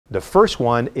The first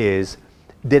one is,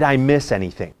 did I miss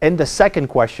anything? And the second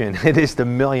question, it is the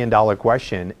million-dollar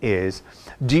question, is,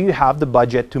 do you have the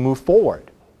budget to move forward?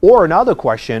 Or another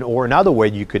question, or another way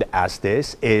you could ask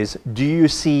this is, do you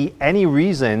see any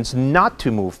reasons not to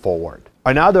move forward?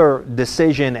 Another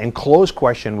decision and close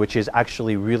question, which is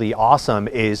actually really awesome,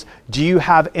 is, do you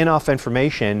have enough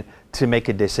information to make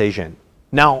a decision?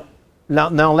 Now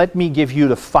let me give you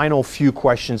the final few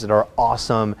questions that are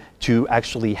awesome to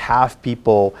actually have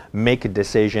people make a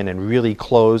decision and really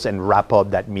close and wrap up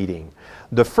that meeting.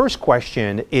 The first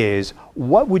question is,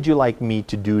 what would you like me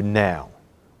to do now?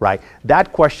 Right?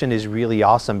 That question is really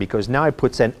awesome because now it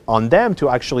puts it on them to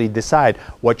actually decide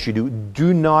what you do.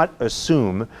 Do not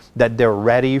assume that they're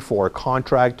ready for a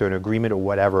contract or an agreement or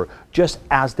whatever. Just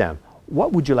ask them,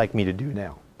 what would you like me to do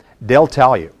now? They'll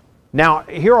tell you. Now,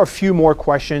 here are a few more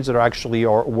questions that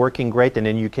are working great, and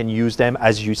then you can use them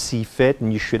as you see fit,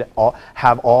 and you should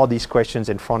have all these questions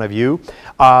in front of you.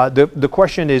 The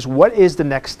question is, what is the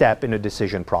next step in a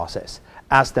decision process?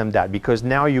 Ask them that, because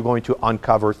now you're going to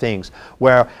uncover things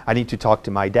where I need to talk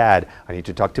to my dad, I need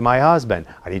to talk to my husband,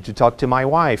 I need to talk to my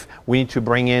wife, we need to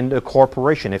bring in a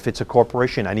corporation. If it's a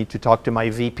corporation, I need to talk to my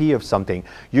VP of something.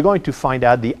 You're going to find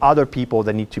out the other people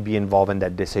that need to be involved in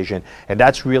that decision, and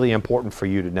that's really important for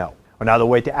you to know. Another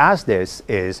way to ask this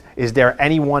is there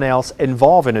anyone else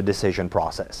involved in a decision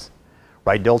process?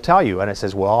 Right? They'll tell you, and it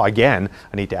says, well, again,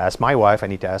 I need to ask my wife, I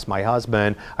need to ask my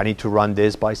husband, I need to run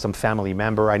this by some family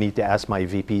member, I need to ask my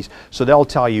VPs. So they'll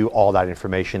tell you all that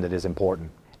information that is important.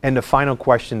 And the final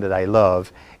question that I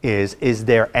love is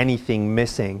there anything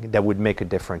missing that would make a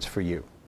difference for you?